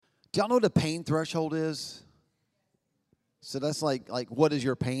Do y'all know what a pain threshold is? So that's like what is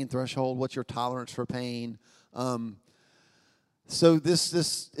your pain threshold? What's your tolerance for pain? So this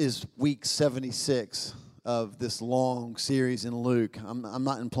is week 76 of this long series in Luke. I'm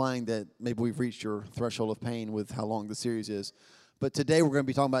not implying that maybe we've reached your threshold of pain with how long the series is. But today we're going to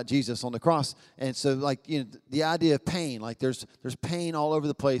be talking about Jesus on the cross. And so the idea of pain, like there's pain all over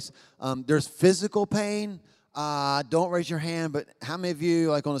the place. There's physical pain. Don't raise your hand, but how many of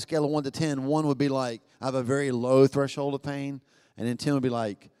you, like on a scale of 1 to 10, 1 would be like, I have a very low threshold of pain, and then 10 would be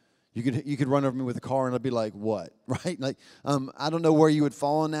like, you could run over me with a car, and I'd be like, what, right? Like, I don't know where you would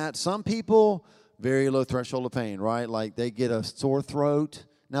fall in that. Some people, very low threshold of pain, right? Like they get a sore throat.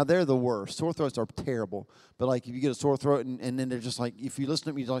 Now, they're the worst. Sore throats are terrible. But, like, if you get a sore throat and then they're just like, if you listen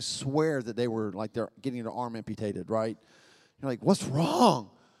to me, you like swear that they were, like, they're getting their arm amputated, right? You're like, what's wrong?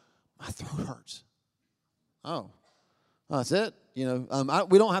 My throat hurts. Oh, that's it. You know,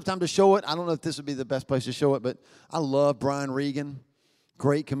 we don't have time to show it. I don't know if this would be the best place to show it, but I love Brian Regan.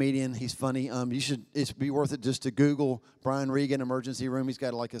 Great comedian. He's funny. It'd be worth it just to Google Brian Regan emergency room. He's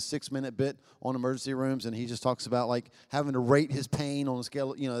got like a 6-minute bit on emergency rooms, and he just talks about like having to rate his pain on a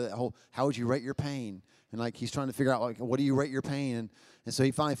scale, that whole, how would you rate your pain? And like he's trying to figure out like, what do you rate your pain? And so he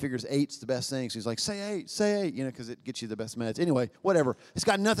finally figures 8's the best thing. So he's like, say 8, because it gets you the best meds. Anyway, whatever. It's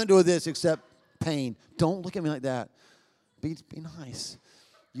got nothing to do with this except pain. Don't look at me like that. Be nice.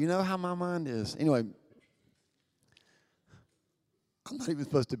 You know how my mind is. Anyway, I'm not even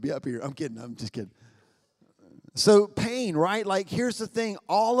supposed to be up here. I'm kidding. I'm just kidding. So pain, right? Like here's the thing.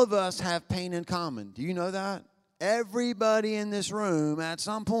 All of us have pain in common. Do you know that? Everybody in this room at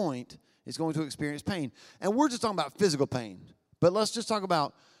some point is going to experience pain. And we're just talking about physical pain. But let's just talk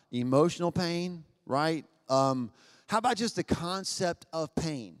about emotional pain, right? How about just the concept of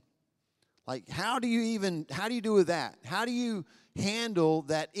pain? Like, how do you do with that? How do you handle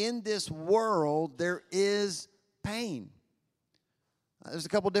that in this world there is pain? There's a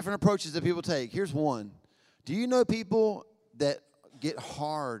couple different approaches that people take. Here's one. Do you know people that get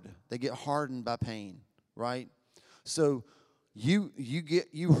hard? They get hardened by pain, right? So you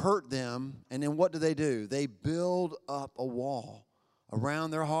hurt them, and then what do? They build up a wall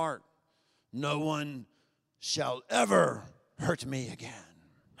around their heart. No one shall ever hurt me again.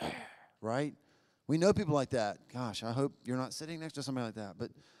 Right? We know people like that. Gosh, I hope you're not sitting next to somebody like that. But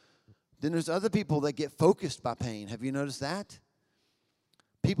then there's other people that get focused by pain. Have you noticed that?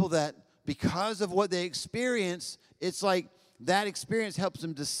 People that, because of what they experience, it's like that experience helps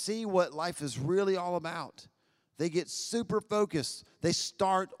them to see what life is really all about. They get super focused. They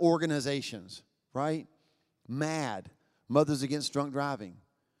start organizations, right? MAD, Mothers Against Drunk Driving.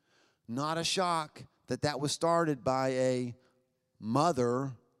 Not a shock that was started by a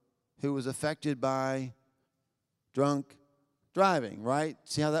mother who was affected by drunk driving, right?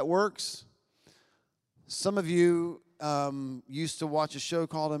 See how that works? Some of you used to watch a show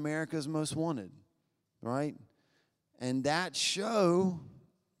called America's Most Wanted, right? And that show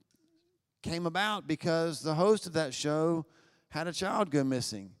came about because the host of that show had a child go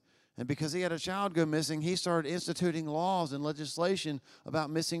missing. And because he had a child go missing, he started instituting laws and legislation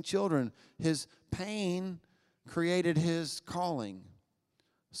about missing children. His pain created his calling.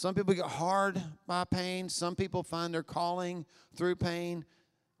 Some people get hard by pain. Some people find their calling through pain.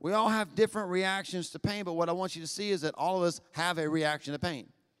 We all have different reactions to pain, but what I want you to see is that all of us have a reaction to pain,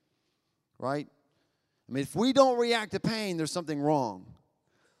 right? I mean, if we don't react to pain, there's something wrong.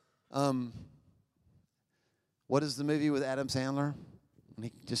 What is the movie with Adam Sandler? And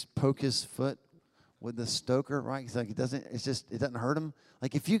he just poke his foot with the stoker, right? He's like, it doesn't hurt him.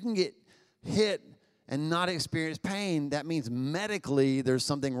 Like if you can get hit and not experience pain, that means medically there's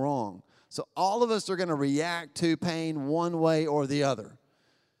something wrong. So all of us are going to react to pain one way or the other.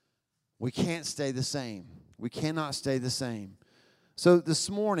 We can't stay the same. We cannot stay the same. So this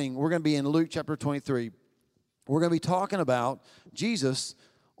morning, we're going to be in Luke chapter 23. We're going to be talking about Jesus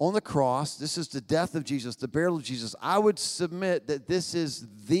on the cross. This is the death of Jesus, the burial of Jesus. I would submit that this is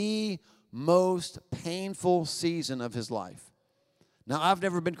the most painful season of his life. Now, I've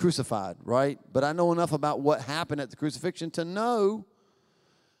never been crucified, right? But I know enough about what happened at the crucifixion to know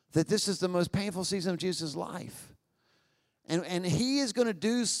that this is the most painful season of Jesus' life. And he is going to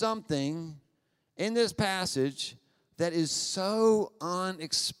do something in this passage that is so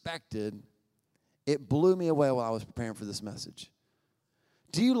unexpected, it blew me away while I was preparing for this message.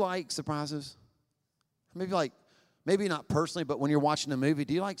 Do you like surprises? Maybe not personally, but when you're watching a movie,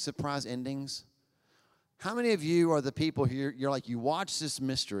 do you like surprise endings? How many of you are the people here, you're like, you watch this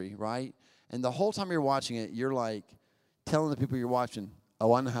mystery, right? And the whole time you're watching it, you're like telling the people you're watching,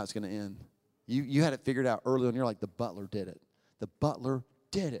 oh, I know how it's going to end. You had it figured out early on. You're like, the butler did it. The butler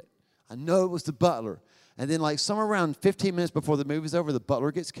did it. I know it was the butler. And then like somewhere around 15 minutes before the movie's over, the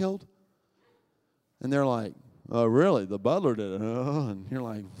butler gets killed. And they're like, oh, really? The butler did it. Oh. And you're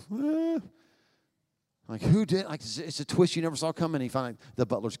like, eh. Like, who did? Like, it's a twist you never saw coming. You find like the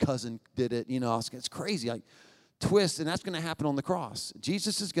butler's cousin did it. You know, it's crazy. Like, twist, and that's going to happen on the cross.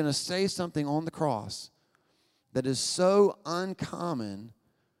 Jesus is going to say something on the cross that is so uncommon,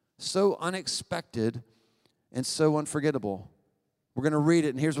 so unexpected, and so unforgettable. We're going to read it,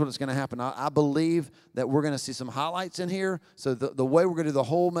 and here's what it's going to happen. I believe that we're going to see some highlights in here. So the way we're going to do the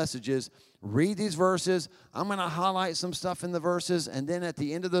whole message is read these verses. I'm going to highlight some stuff in the verses, and then at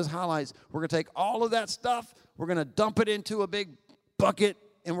the end of those highlights, we're going to take all of that stuff, we're going to dump it into a big bucket,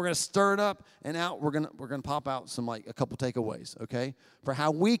 and we're going to stir it up, and out we're going to pop out some, like, a couple takeaways, okay, for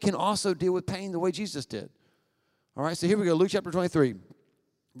how we can also deal with pain the way Jesus did. All right, so here we go. Luke chapter 23,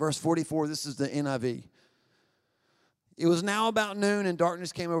 verse 44. This is the NIV. It was now about noon, and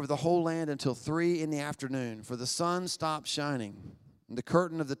darkness came over the whole land until 3 p.m, for the sun stopped shining, and the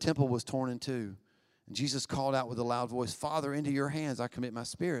curtain of the temple was torn in two. And Jesus called out with a loud voice, Father, into your hands I commit my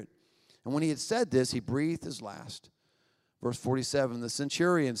spirit. And when he had said this, he breathed his last. Verse 47, the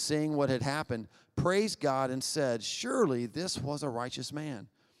centurion, seeing what had happened, praised God and said, surely this was a righteous man.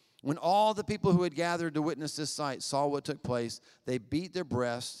 When all the people who had gathered to witness this sight saw what took place, they beat their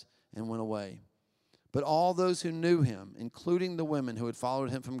breasts and went away. But all those who knew him, including the women who had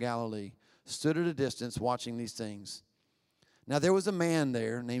followed him from Galilee, stood at a distance watching these things. Now there was a man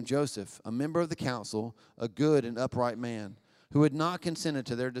there named Joseph, a member of the council, a good and upright man, who had not consented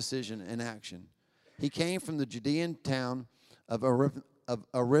to their decision and action. He came from the Judean town of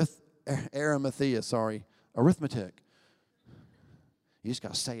Arithmetic. You just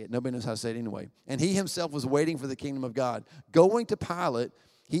got to say it. Nobody knows how to say it anyway. And he himself was waiting for the kingdom of God. Going to Pilate,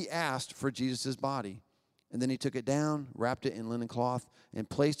 he asked for Jesus' body. And then he took it down, wrapped it in linen cloth, and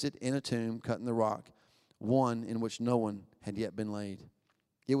placed it in a tomb cut in the rock, one in which no one had yet been laid.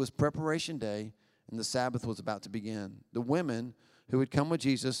 It was preparation day, and the Sabbath was about to begin. The women who had come with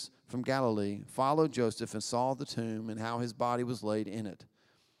Jesus from Galilee followed Joseph and saw the tomb and how his body was laid in it.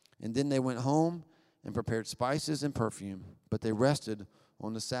 And then they went home and prepared spices and perfume, but they rested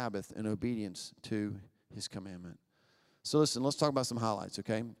on the Sabbath in obedience to his commandment. So listen, let's talk about some highlights,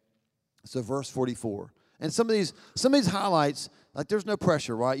 okay? So verse 44. And some of these highlights, like, there's no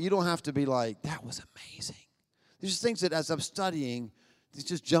pressure, right? You don't have to be like, that was amazing. There's just things that as I'm studying, these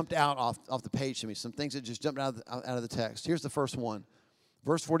just jumped out off the page to me. Some things that just jumped out of the text. Here's the first one.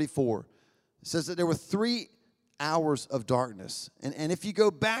 Verse 44. It says that there were 3 hours of darkness. And if you go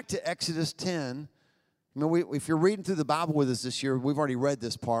back to Exodus 10, I mean, if you're reading through the Bible with us this year, we've already read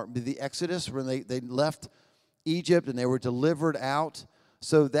this part. The Exodus, when they left Egypt and they were delivered out.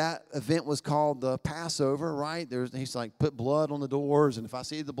 So that event was called the Passover, right? He's like, put blood on the doors, and if I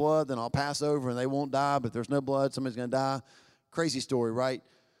see the blood, then I'll pass over, and they won't die. But if there's no blood, somebody's going to die. Crazy story, right?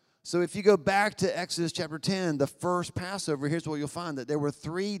 So if you go back to Exodus chapter 10, the first Passover, here's what you'll find, that there were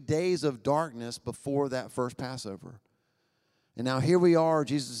 3 days of darkness before that first Passover. And now here we are,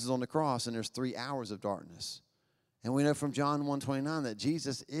 Jesus is on the cross, and there's 3 hours of darkness. And we know from John 1:29 that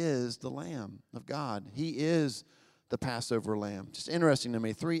Jesus is the Lamb of God. He is the Passover Lamb. Just interesting to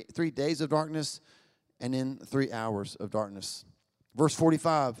me. 3 days of darkness and then 3 hours of darkness. Verse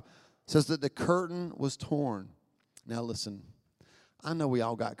 45 says that the curtain was torn. Now listen, I know we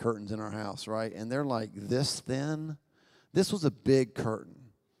all got curtains in our house, right? And they're like this thin. This was a big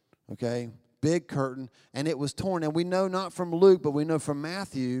curtain, okay? Big curtain, and it was torn. And we know not from Luke, but we know from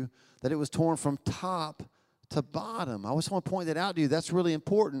Matthew that it was torn from top to bottom. I just want to point that out to you. That's really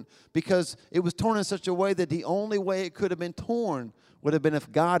important because it was torn in such a way that the only way it could have been torn would have been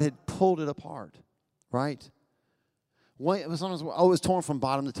if God had pulled it apart, right? It was torn from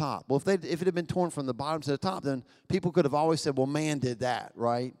bottom to top. Well, if it had been torn from the bottom to the top, then people could have always said, well, man did that,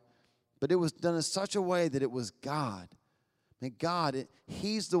 right? But it was done in such a way that it was God. And God,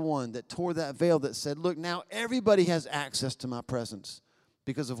 he's the one that tore that veil that said, look, now everybody has access to my presence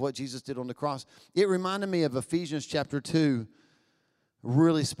because of what Jesus did on the cross. It reminded me of Ephesians chapter 2,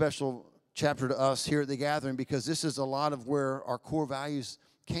 really special chapter to us here at the gathering because this is a lot of where our core values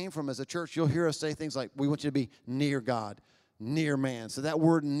came from as a church. You'll hear us say things like, we want you to be near God, near man. So that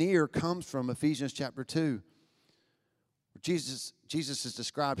word near comes from Ephesians chapter 2. Jesus is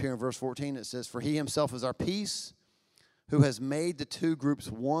described here in verse 14. It says, for he himself is our peace, who has made the 2 groups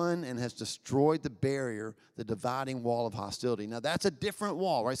one and has destroyed the barrier, the dividing wall of hostility. Now, that's a different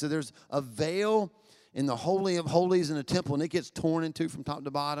wall, right? So there's a veil in the Holy of Holies in the temple, and it gets torn in two from top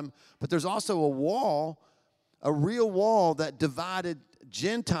to bottom. But there's also a wall, a real wall that divided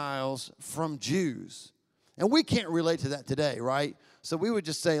Gentiles from Jews. And we can't relate to that today, right? So we would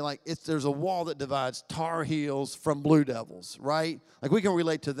just say, like, there's a wall that divides Tar Heels from Blue Devils, right? Like, we can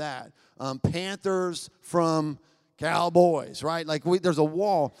relate to that. Panthers from Cowboys, right? Like, there's a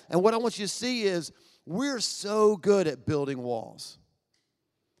wall. And what I want you to see is we're so good at building walls.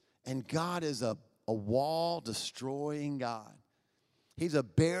 And God is a wall-destroying God. He's a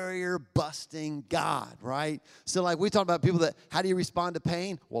barrier-busting God, right? So, like, we talk about people that, how do you respond to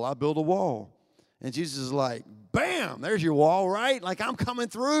pain? Well, I build a wall. And Jesus is like, bam, there's your wall, right? Like, I'm coming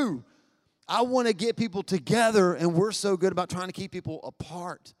through. I want to get people together, and we're so good about trying to keep people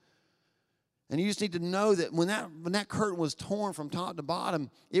apart. And you just need to know that when that curtain was torn from top to bottom,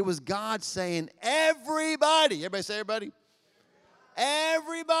 it was God saying, everybody say everybody?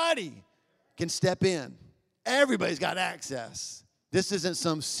 Everybody can step in. Everybody's got access. This isn't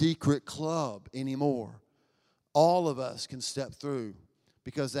some secret club anymore. All of us can step through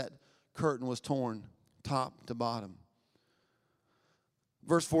because that curtain was torn top to bottom.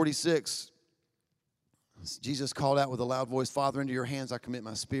 Verse 46, Jesus called out with a loud voice, Father, into your hands I commit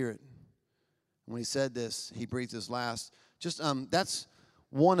my spirit. When he said this, he breathed his last. That's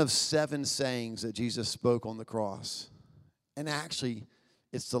one of 7 sayings that Jesus spoke on the cross. And actually,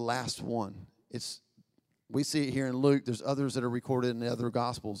 it's the last one. We see it here in Luke. There's others that are recorded in the other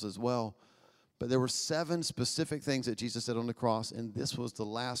Gospels as well. But there were 7 specific things that Jesus said on the cross, and this was the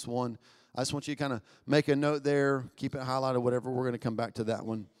last one. I just want you to kind of make a note there, keep it highlighted, whatever. We're going to come back to that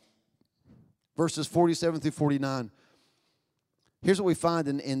one. Verses 47 through 49. Here's what we find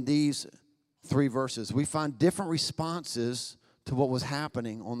in these 3 verses. We find different responses to what was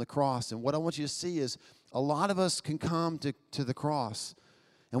happening on the cross. And what I want you to see is a lot of us can come to the cross.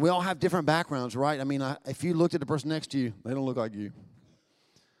 And we all have different backgrounds, right? I mean, if you looked at the person next to you, they don't look like you.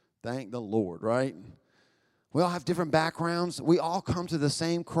 Thank the Lord, right? We all have different backgrounds. We all come to the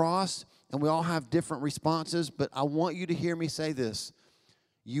same cross, and we all have different responses. But I want you to hear me say this.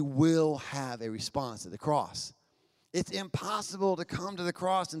 You will have a response at the cross. It's impossible to come to the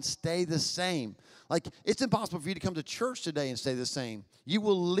cross and stay the same. Like, it's impossible for you to come to church today and stay the same. You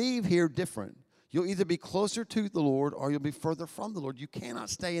will leave here different. You'll either be closer to the Lord or you'll be further from the Lord. You cannot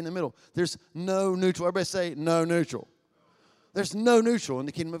stay in the middle. There's no neutral. Everybody say, no neutral. There's no neutral in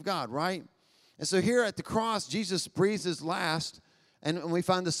the kingdom of God, right? And so here at the cross, Jesus breathes his last, and we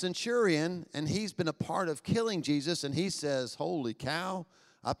find the centurion, and he's been a part of killing Jesus, and he says, holy cow,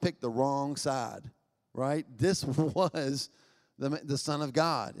 I picked the wrong side, right? This was the Son of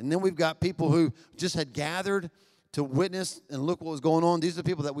God. And then we've got people who just had gathered to witness and look what was going on. These are the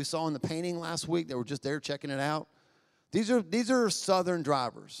people that we saw in the painting last week that were just there checking it out. These are Southern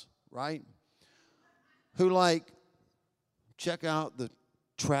drivers, right? Who check out the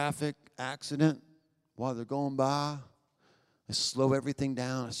traffic accident while they're going by. They slow everything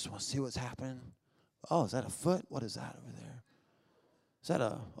down. I just want to see what's happening. Oh, is that a foot? What is that over there? Is that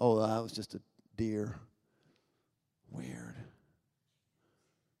that was just a deer. Weird.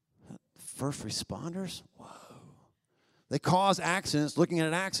 First responders? Whoa. They cause accidents looking at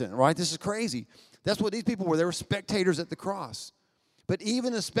an accident, right? This is crazy. That's what these people were. They were spectators at the cross. But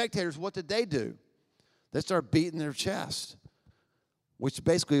even as spectators, what did they do? They started beating their chest, which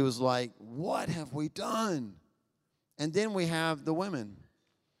basically was like, what have we done? And then we have the women.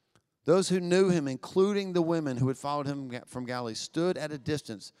 Those who knew him, including the women who had followed him from Galilee, stood at a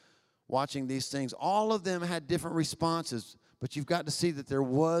distance watching these things. All of them had different responses, but you've got to see that there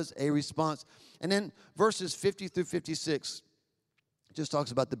was a response. And then verses 50 through 56 just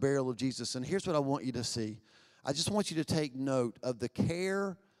talks about the burial of Jesus. And here's what I want you to see. I just want you to take note of the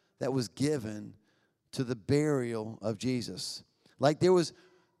care that was given to the burial of Jesus. Like, there was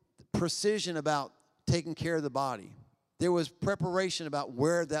precision about taking care of the body. There was preparation about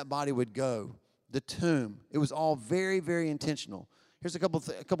where that body would go, the tomb. It was all very, very intentional. Here's a couple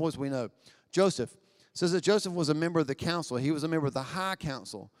ways we know. Joseph says that Joseph was a member of the council. He was a member of the high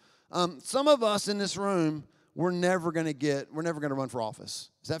council. Some of us in this room, we're never going to run for office.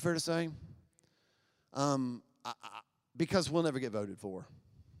 Is that fair to say? Because we'll never get voted for,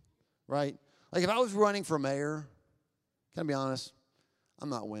 right? Like, if I was running for mayor, can I be honest? I'm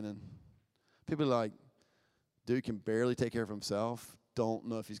not winning. People are like, dude can barely take care of himself. Don't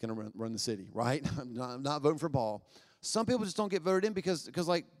know if he's going to run the city, right? I'm not voting for Paul. Some people just don't get voted in because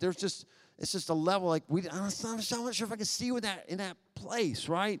like, it's just a level like I'm not sure if I can see you in that place,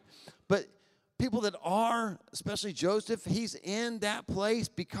 right? But people that are, especially Joseph, he's in that place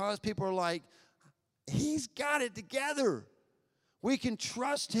because people are like, he's got it together. We can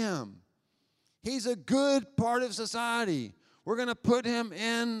trust him. He's a good part of society. We're going to put him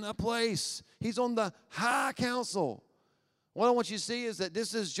in a place. He's on the high council. What I want you to see is that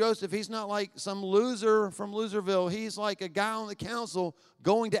this is Joseph. He's not like some loser from Loserville. He's like a guy on the council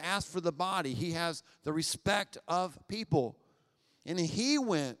going to ask for the body. He has the respect of people. And he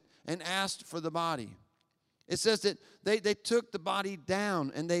went and asked for the body. It says that they took the body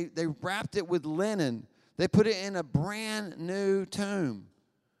down and they wrapped it with linen. They put it in a brand new tomb.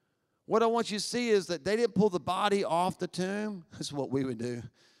 What I want you to see is that they didn't pull the body off the tomb. That's what we would do.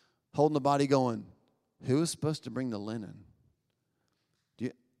 Holding the body going, who was supposed to bring the linen?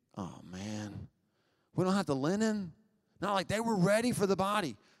 Oh, man. We don't have the linen? Not like they were ready for the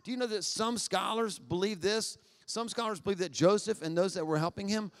body. Do you know that some scholars believe this? Some scholars believe that Joseph and those that were helping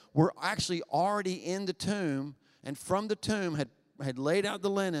him were actually already in the tomb, and from the tomb had laid out the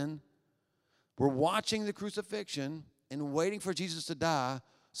linen, were watching the crucifixion and waiting for Jesus to die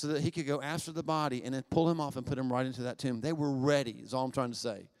so that he could go ask for the body and then pull him off and put him right into that tomb. They were ready, is all I'm trying to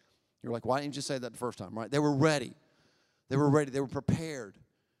say. You're like, why didn't you say that the first time, right? They were ready. They were ready. They were prepared.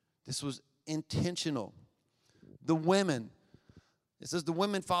 This was intentional. The women, it says the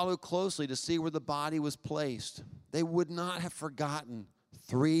women followed closely to see where the body was placed. They would not have forgotten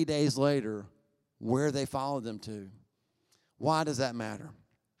 3 days later where they followed them to. Why does that matter?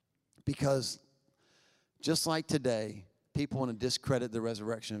 Because just like today, people want to discredit the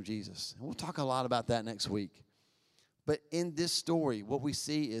resurrection of Jesus. And we'll talk a lot about that next week. But in this story, what we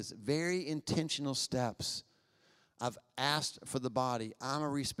see is very intentional steps. I've asked for the body. I'm a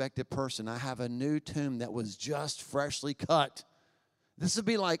respected person. I have a new tomb that was just freshly cut. This would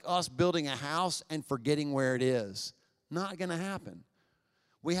be like us building a house and forgetting where it is. Not going to happen.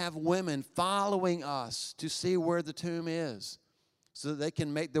 We have women following us to see where the tomb is so that they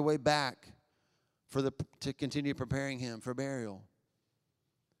can make their way back to continue preparing him for burial.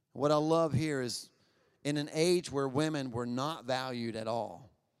 What I love here is in an age where women were not valued at all,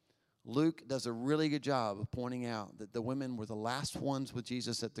 Luke does a really good job of pointing out that the women were the last ones with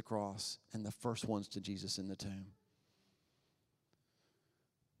Jesus at the cross and the first ones to Jesus in the tomb.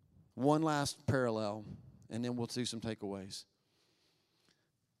 One last parallel, and then we'll do some takeaways.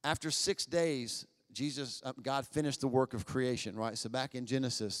 After 6 days, God finished the work of creation, right? So back in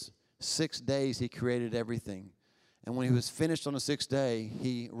Genesis, 6 days he created everything. And when he was finished on the 6th day,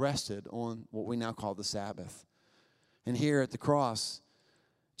 he rested on what we now call the Sabbath. And here at the cross,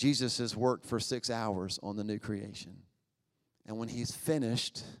 Jesus has worked for 6 hours on the new creation. And when he's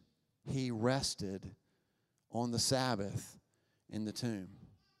finished, he rested on the Sabbath in the tomb.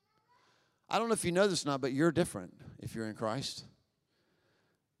 I don't know if you know this or not, but you're different if you're in Christ.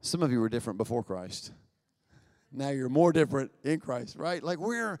 Some of you were different before Christ. Now you're more different in Christ, right? Like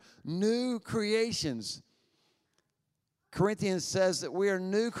we're new creations. Corinthians says that we are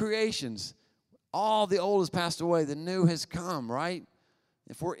new creations. All the old has passed away. The new has come, right?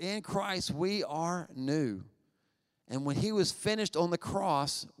 If we're in Christ, we are new. And when he was finished on the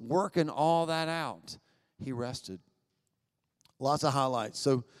cross, working all that out, he rested. Lots of highlights.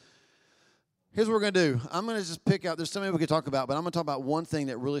 So here's what we're going to do. I'm going to just pick out, there's so many we could talk about, but I'm going to talk about one thing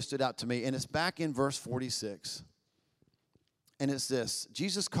that really stood out to me, and it's back in verse 46. And it's this.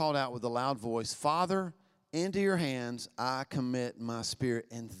 Jesus called out with a loud voice, "Father, into your hands I commit my spirit."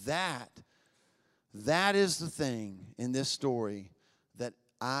 And that is the thing in this story that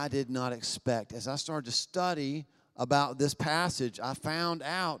I did not expect. As I started to study about this passage, I found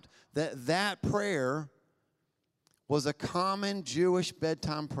out that prayer was a common Jewish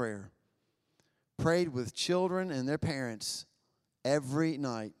bedtime prayer, prayed with children and their parents every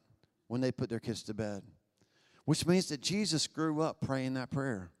night when they put their kids to bed, which means that Jesus grew up praying that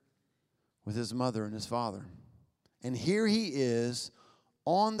prayer with his mother and his father. And here he is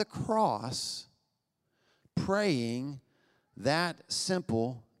on the cross praying that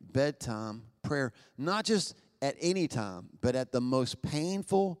simple bedtime prayer, not just at any time, but at the most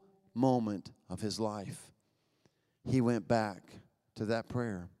painful moment of his life. He went back to that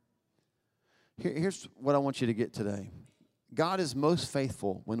prayer. Here's what I want you to get today. God is most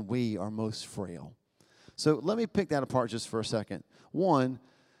faithful when we are most frail. So let me pick that apart just for a second. One,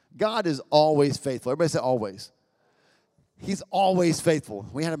 God is always faithful. Everybody say always. He's always faithful.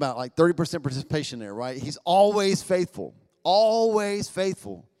 We had about like 30% participation there, right? He's always faithful. Always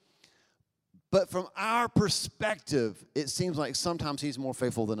faithful. But from our perspective, it seems like sometimes he's more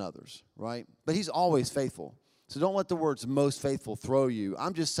faithful than others, right? But he's always faithful. So don't let the words most faithful throw you.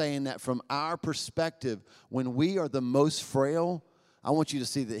 I'm just saying that from our perspective, when we are the most frail, I want you to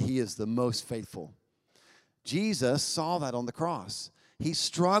see that he is the most faithful. Jesus saw that on the cross. He's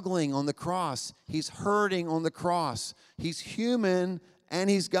struggling on the cross. He's hurting on the cross. He's human and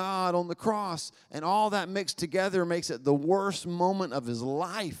he's God on the cross. And all that mixed together makes it the worst moment of his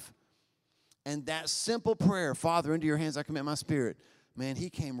life. And that simple prayer, Father, into your hands I commit my spirit, man, he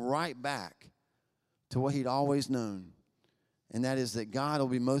came right back to what he'd always known. And that is that God will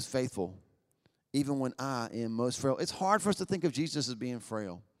be most faithful even when I am most frail. It's hard for us to think of Jesus as being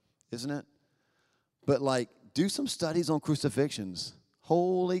frail, isn't it? But like, do some studies on crucifixions.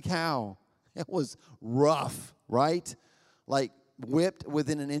 Holy cow. It was rough, right? Like, whipped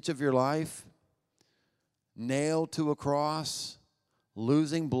within an inch of your life, nailed to a cross,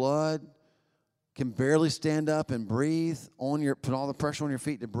 losing blood, can barely stand up and breathe, put all the pressure on your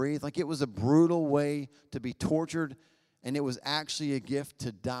feet to breathe. Like, it was a brutal way to be tortured, and it was actually a gift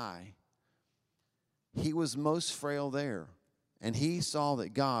to die. He was most frail there, and he saw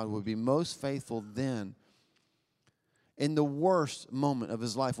that God would be most faithful then. In the worst moment of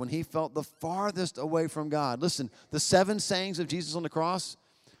his life, when he felt the farthest away from God. Listen, the 7 sayings of Jesus on the cross,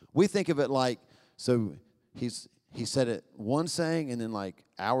 we think of it like, so he said it one saying, and then like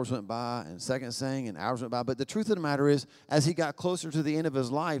hours went by, and second saying, and hours went by. But the truth of the matter is, as he got closer to the end of his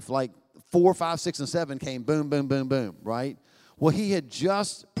life, like 4, 5, 6, and 7 came boom, boom, boom, boom, right? Well, he had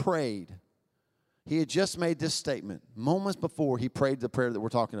just prayed. He had just made this statement. Moments before he prayed the prayer that we're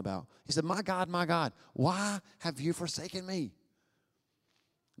talking about. He said, my God, why have you forsaken me?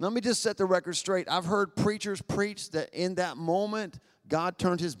 Let me just set the record straight. I've heard preachers preach that in that moment, God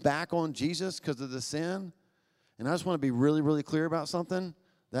turned his back on Jesus because of the sin. And I just want to be really, really clear about something.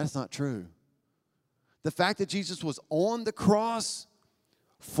 That's not true. The fact that Jesus was on the cross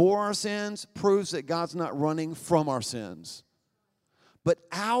for our sins proves that God's not running from our sins. But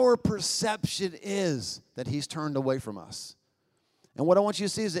our perception is that he's turned away from us. And what I want you to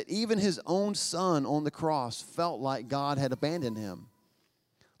see is that even his own son on the cross felt like God had abandoned him.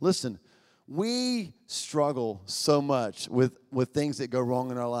 Listen, we struggle so much with things that go wrong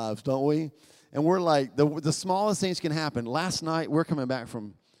in our lives, don't we? And we're like, the smallest things can happen. Last night, we're coming back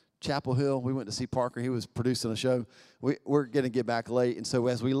from Chapel Hill. We went to see Parker. He was producing a show. We're going to get back late. And so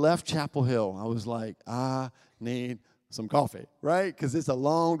as we left Chapel Hill, I was like, I need some coffee, right? Because it's a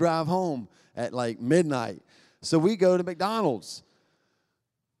long drive home at like midnight. So we go to McDonald's.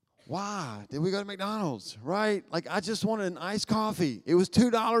 Why did we go to McDonald's, right? Like, I just wanted an iced coffee. It was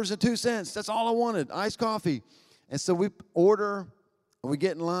 $2.02. That's all I wanted, iced coffee. And so we order, and we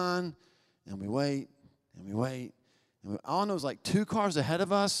get in line, and we wait, and we wait. And all I know is like 2 cars ahead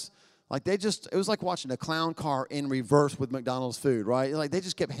of us, like it was like watching a clown car in reverse with McDonald's food, right? Like, they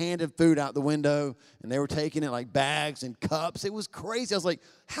just kept handing food out the window, and they were taking it like bags and cups. It was crazy. I was like,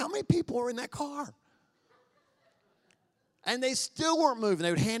 how many people are in that car? And they still weren't moving. They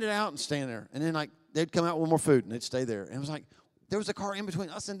would hand it out and stand there. And then, like, they'd come out with more food, and they'd stay there. And it was like, there was a car in between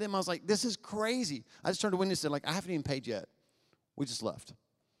us and them. I was like, this is crazy. I just turned to the window and said, like, I haven't even paid yet. We just left.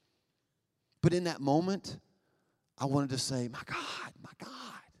 But in that moment, I wanted to say, my God,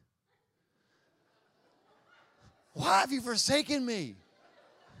 why have you forsaken me?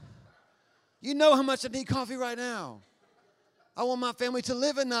 You know how much I need coffee right now. I want my family to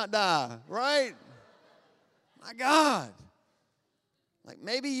live and not die, right? My God. Like,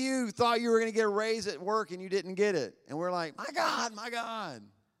 maybe you thought you were going to get a raise at work and you didn't get it. And we're like, my God.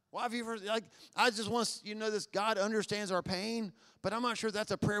 Why have you, like, I just want you to know this. God understands our pain, but I'm not sure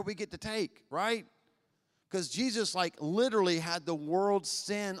that's a prayer we get to take, right? Because Jesus, like, literally had the world's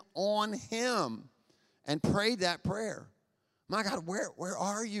sin on him and prayed that prayer. My God, where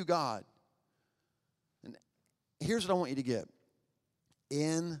are you, God? And here's what I want you to get.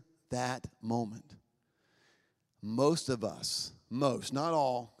 In that moment, most of us, not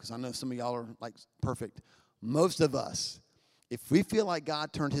all, because I know some of y'all are like perfect. Most of us, if we feel like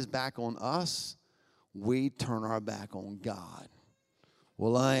God turned his back on us, we turn our back on God.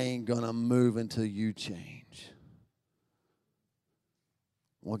 Well, I ain't going to move until you change.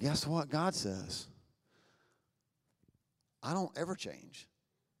 Well, guess what God says? I don't ever change.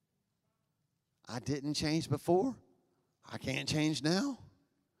 I didn't change before. I can't change now.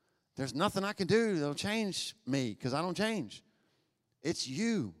 There's nothing I can do that'll change me because I don't change. It's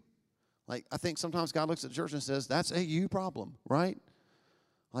you. Like, I think sometimes God looks at the church and says, that's a you problem, right?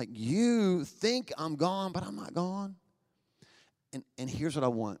 Like, you think I'm gone, but I'm not gone. And here's what I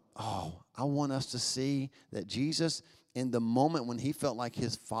want. I want us to see that Jesus, in the moment when he felt like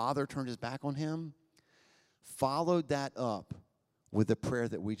his Father turned his back on him, followed that up with the prayer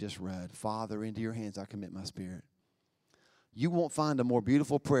that we just read. Father, into your hands I commit my spirit. You won't find a more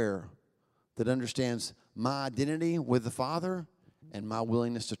beautiful prayer that understands my identity with the Father and my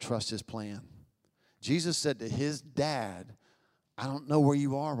willingness to trust his plan. Jesus said to his dad, I don't know where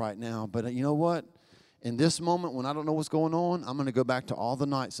you are right now, but you know what? In this moment when I don't know what's going on, I'm going to go back to all the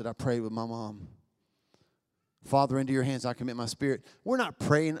nights that I prayed with my mom. Father, into your hands I commit my spirit. We're not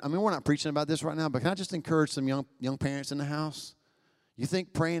praying. We're not preaching about this right now, but can I just encourage some young parents in the house? You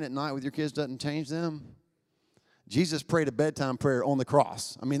think praying at night with your kids doesn't change them? Jesus prayed a bedtime prayer on the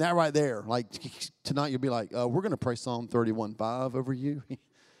cross. That right there. Like tonight you'll be like, we're going to pray Psalm 31:5 over you.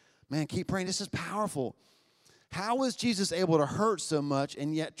 Man, keep praying. This is powerful. How was Jesus able to hurt so much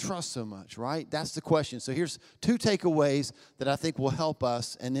and yet trust so much, right? That's the question. So here's 2 takeaways that I think will help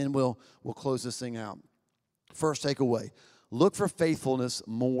us, and then we'll close this thing out. First takeaway, look for faithfulness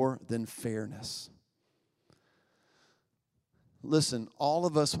more than fairness. Listen, all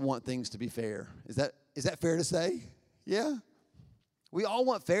of us want things to be fair. Is that fair to say? Yeah. We all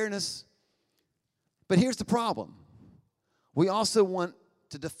want fairness. But here's the problem. We also want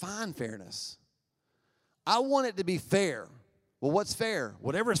to define fairness. I want it to be fair. Well, what's fair?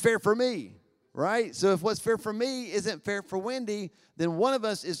 Whatever is fair for me, right? So if what's fair for me isn't fair for Wendy, then one of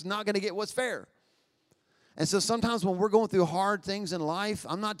us is not going to get what's fair. And so sometimes when we're going through hard things in life,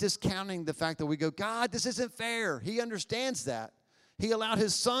 I'm not discounting the fact that we go, God, this isn't fair. He understands that. He allowed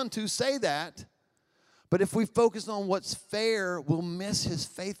his son to say that. But if we focus on what's fair, we'll miss his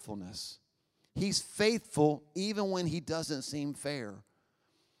faithfulness. He's faithful even when he doesn't seem fair.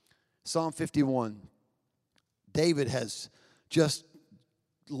 Psalm 51. David has just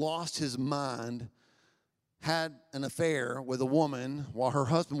lost his mind, had an affair with a woman while her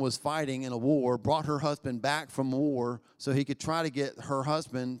husband was fighting in a war, brought her husband back from war so he could try to get her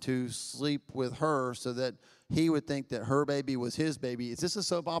husband to sleep with her so that he would think that her baby was his baby. Is this a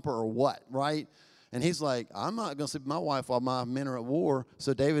soap opera or what, right? And he's like, I'm not going to sleep with my wife while my men are at war.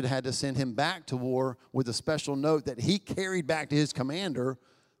 So David had to send him back to war with a special note that he carried back to his commander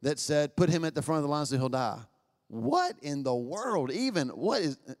that said, put him at the front of the line so he'll die. What in the world even? What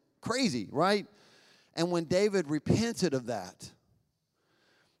is crazy, right? And when David repented of that,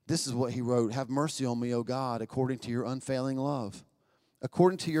 this is what he wrote. Have mercy on me, O God, according to your unfailing love.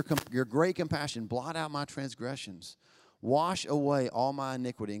 According to your great compassion, blot out my transgressions. Wash away all my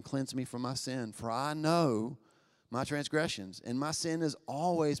iniquity and cleanse me from my sin. For I know my transgressions, and my sin is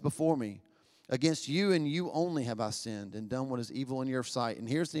always before me. Against you and you only have I sinned and done what is evil in your sight. And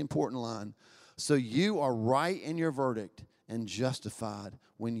here's the important line. So you are right in your verdict and justified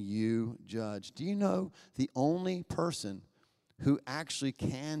when you judge. Do you know the only person who actually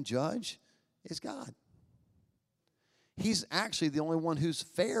can judge is God? He's actually the only one who's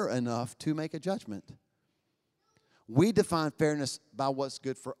fair enough to make a judgment. We define fairness by what's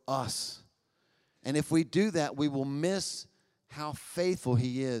good for us. And if we do that, we will miss how faithful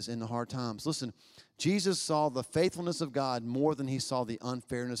he is in the hard times. Listen, Jesus saw the faithfulness of God more than he saw the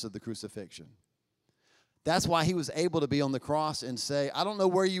unfairness of the crucifixion. That's why he was able to be on the cross and say, I don't know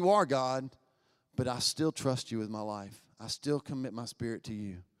where you are, God, but I still trust you with my life. I still commit my spirit to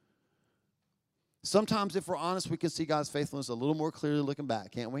you. Sometimes, if we're honest, we can see God's faithfulness a little more clearly looking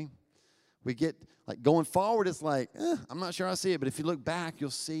back, can't we? We get, like, going forward, it's like, I'm not sure I see it. But if you look back, you'll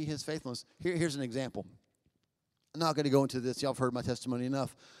see his faithfulness. Here's an example. I'm not going to go into this. Y'all have heard my testimony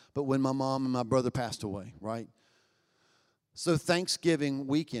enough. But when my mom and my brother passed away, right? So Thanksgiving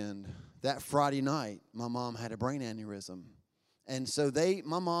weekend, that Friday night, my mom had a brain aneurysm. And so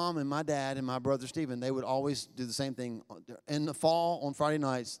my mom and my dad and my brother Stephen, they would always do the same thing. In the fall, on Friday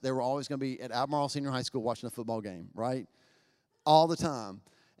nights, they were always going to be at Albemarle Senior High School watching a football game, right? All the time.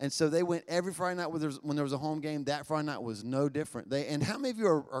 And so they went every Friday night when there was a home game. That Friday night was no different. And how many of you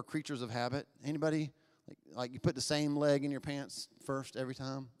are creatures of habit? Anybody? Like you put the same leg in your pants first every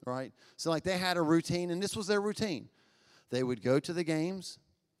time, right? So like they had a routine, and this was their routine. They would go to the games.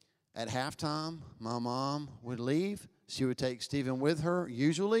 At halftime, my mom would leave. She would take Stephen with her,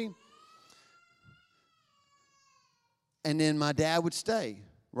 usually. And then my dad would stay,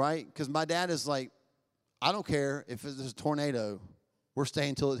 right? Because my dad is like, I don't care if there's a tornado. We're staying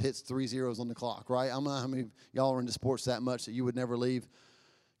until it hits 3 zeros on the clock, right? I don't know how many of y'all are into sports that much that you would never leave.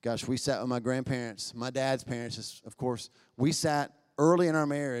 Gosh, we sat with my grandparents, my dad's parents, of course. We sat early in our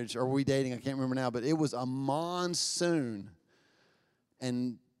marriage, or were we dating? I can't remember now, but it was a monsoon.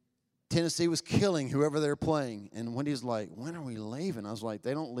 And Tennessee was killing whoever they were playing. And Wendy's like, when are we leaving? I was like,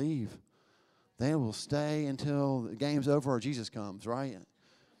 they don't leave. They will stay until the game's over or Jesus comes, right?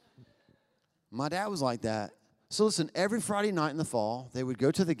 My dad was like that. So listen, every Friday night in the fall, they would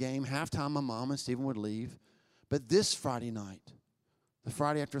go to the game. Halftime, my mom and Stephen would leave. But this Friday night, the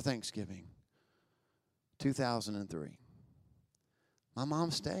Friday after Thanksgiving, 2003, my mom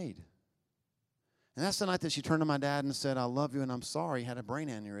stayed. And that's the night that she turned to my dad and said, I love you and I'm sorry. He had a brain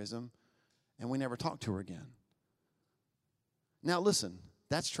aneurysm. And we never talked to her again. Now, listen,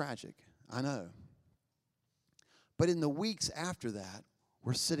 that's tragic. I know. But in the weeks after that,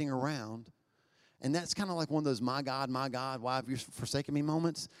 we're sitting around, And that's kind of like one of those, my God, why have you forsaken me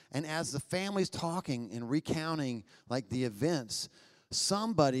moments? And as the family's talking and recounting like the events,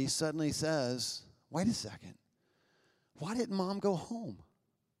 somebody suddenly says, wait a second, why didn't Mom go home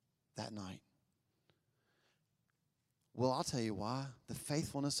that night? Well, I'll tell you why. The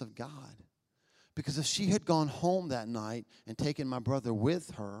faithfulness of God. Because if she had gone home that night and taken my brother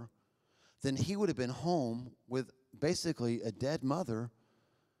with her, then he would have been home with basically a dead mother,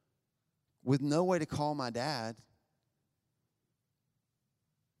 with no way to call my dad,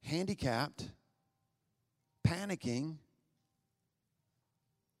 handicapped, panicking,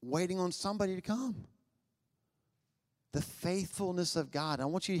 waiting on somebody to come. The faithfulness of God. I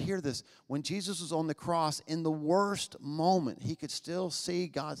want you to hear this. When Jesus was on the cross, in the worst moment, he could still see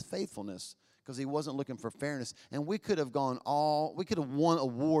God's faithfulness because he wasn't looking for fairness. And we could have won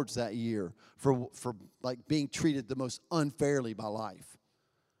awards that year for like being treated the most unfairly by life.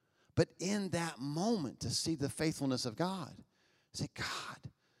 But in that moment, to see the faithfulness of God, say,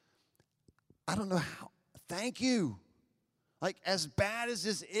 God, I don't know how. Thank you. Like, as bad as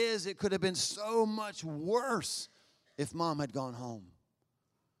this is, it could have been so much worse if Mom had gone home.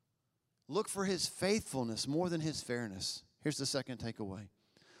 Look for his faithfulness more than his fairness. Here's the second takeaway.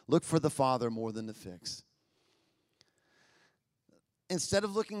 Look for the Father more than the fix. Instead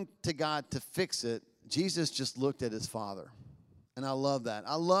of looking to God to fix it, Jesus just looked at his Father. And I love that.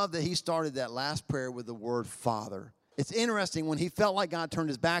 I love that he started that last prayer with the word Father. It's interesting, when he felt like God turned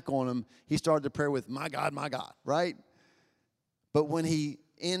his back on him, he started the prayer with, my God, right? But when he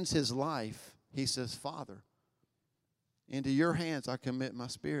ends his life, he says, Father, into your hands I commit my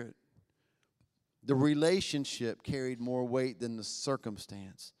spirit. The relationship carried more weight than the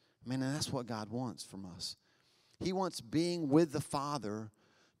circumstance. Man, and that's what God wants from us. He wants being with the Father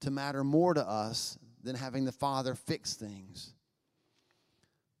to matter more to us than having the Father fix things.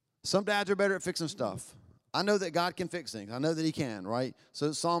 Some dads are better at fixing stuff. I know that God can fix things. I know that he can, right?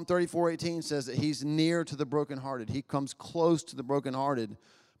 So Psalm 34:18 says that he's near to the brokenhearted. He comes close to the brokenhearted.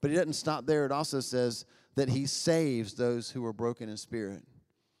 But he doesn't stop there. It also says that he saves those who are broken in spirit.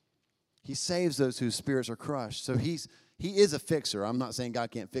 He saves those whose spirits are crushed. So he is a fixer. I'm not saying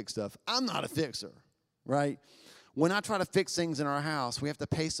God can't fix stuff. I'm not a fixer, right? When I try to fix things in our house, we have to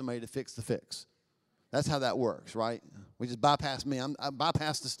pay somebody to fix the fix. That's how that works, right? We just bypass me. I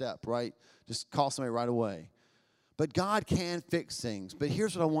bypass the step, right? Just call somebody right away. But God can fix things. But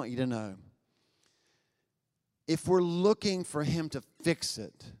here's what I want you to know. If we're looking for him to fix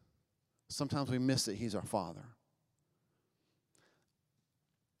it, sometimes we miss it. He's our Father.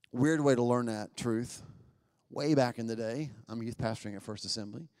 Weird way to learn that truth. Way back in the day, I'm youth pastoring at First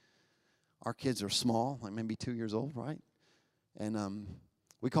Assembly. Our kids are small, like maybe 2 years old, right? And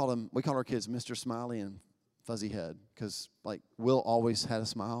we call our kids Mr. Smiley and Fuzzy Head, because like Will always had a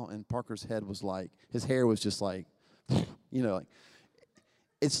smile, and Parker's head was like, his hair was just like, like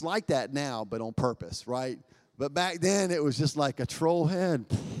it's like that now, but on purpose, right? But back then it was just like a troll head,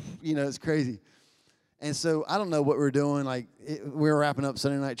 it's crazy. And so I don't know what we were doing. Like we were wrapping up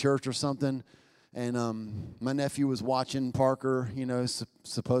Sunday night church or something, and my nephew was watching Parker.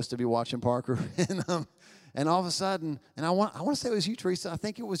 Supposed to be watching Parker, and all of a sudden, and I want to say it was you, Teresa. I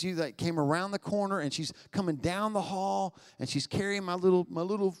think it was you that came around the corner, and she's coming down the hall, and she's carrying my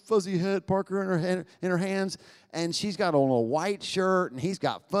little fuzzy head, Parker, in her hands, and she's got on a white shirt, and he's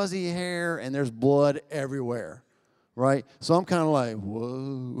got fuzzy hair, and there's blood everywhere, right? So I'm kind of like,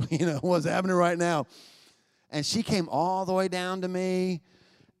 whoa, what's happening right now? And she came all the way down to me,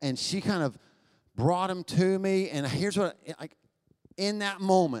 and she kind of brought him to me, and here's what, in that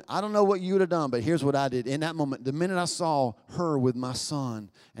moment, I don't know what you would have done, but here's what I did. In that moment, the minute I saw her with my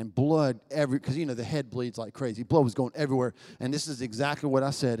son and blood because the head bleeds like crazy. Blood was going everywhere. And this is exactly what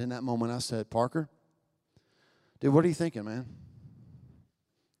I said in that moment. I said, Parker, dude, what are you thinking, man?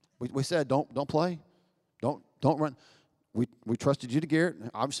 We said, don't play. Don't run. We trusted you to Garrett.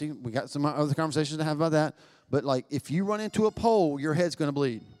 Obviously, we got some other conversations to have about that. But, if you run into a pole, your head's going to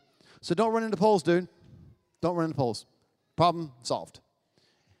bleed. So don't run into poles, dude. Don't run into poles. Problem solved.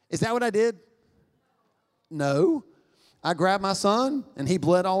 Is that what I did? No. I grabbed my son, and he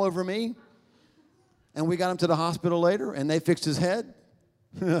bled all over me. And we got him to the hospital later, and they fixed his head.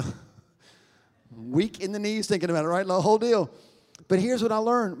 Weak in the knees thinking about it, right? The whole deal. But here's what I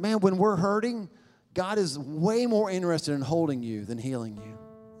learned. Man, when we're hurting, God is way more interested in holding you than healing you.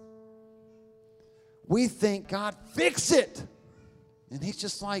 We think, God, fix it. And he's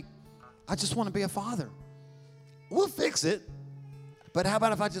just like, I just want to be a father. We'll fix it. But how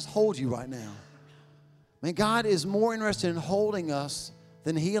about if I just hold you right now? Man, God is more interested in holding us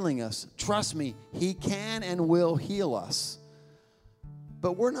than healing us. Trust me, he can and will heal us.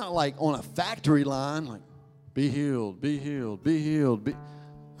 But we're not like on a factory line, like, be healed, be healed, be healed.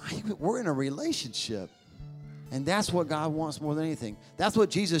 We're in a relationship. And that's what God wants more than anything. That's what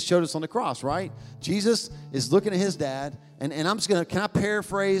Jesus showed us on the cross, right? Jesus is looking at his dad. And I'm just going to, can I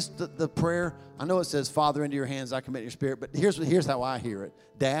paraphrase the prayer? I know it says, Father, into your hands I commit your spirit. But here's how I hear it.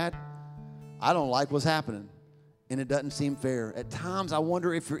 Dad, I don't like what's happening. And it doesn't seem fair. At times I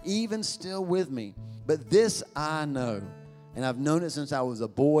wonder if you're even still with me. But this I know. And I've known it since I was a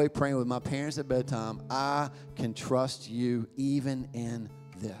boy praying with my parents at bedtime. I can trust you even in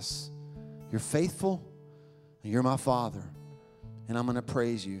this. You're faithful. You're my Father, and I'm going to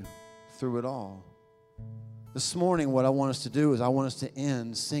praise you through it all. This morning, what I want us to do is I want us to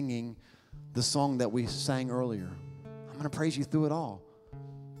end singing the song that we sang earlier. I'm going to praise you through it all.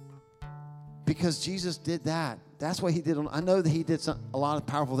 Because Jesus did that. That's what he did. I know that he did a lot of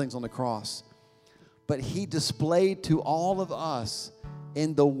powerful things on the cross, but he displayed to all of us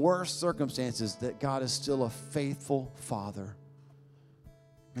in the worst circumstances that God is still a faithful Father,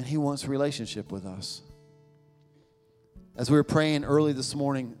 and he wants a relationship with us. As we were praying early this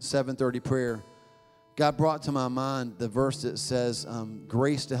morning, 7:30 prayer, God brought to my mind the verse that says,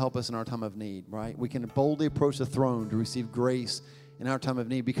 grace to help us in our time of need, right? We can boldly approach the throne to receive grace in our time of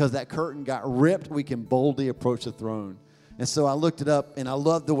need. Because that curtain got ripped, we can boldly approach the throne. And so I looked it up, and I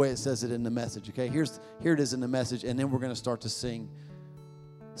love the way it says it in the message, okay? Here it is in the message, and then we're going to start to sing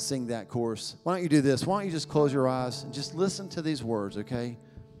that chorus. Why don't you do this? Why don't you just close your eyes and just listen to these words, okay?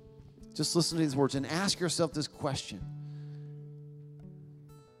 Just listen to these words and ask yourself this question.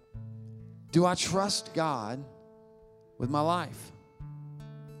 Do I trust God with my life?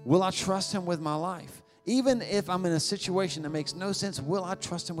 Will I trust him with my life? Even if I'm in a situation that makes no sense, will I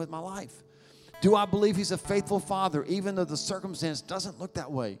trust him with my life? Do I believe he's a faithful Father, even though the circumstance doesn't look that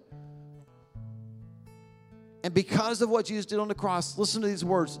way? And because of what Jesus did on the cross, listen to these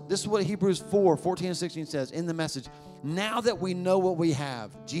words. This is what Hebrews 4:14 and 16 says in the message. Now that we know what we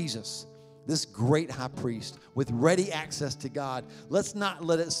have, Jesus, this great high priest with ready access to God, let's not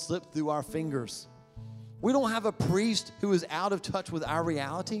let it slip through our fingers. We don't have a priest who is out of touch with our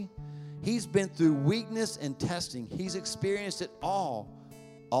reality. He's been through weakness and testing. He's experienced it all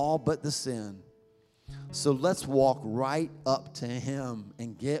but the sin. So let's walk right up to him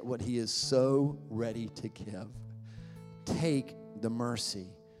and get what he is so ready to give. Take the mercy.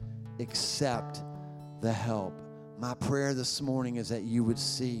 Accept the help. My prayer this morning is that you would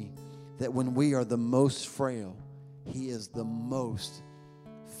see that when we are the most frail, he is the most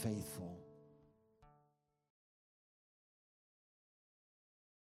faithful.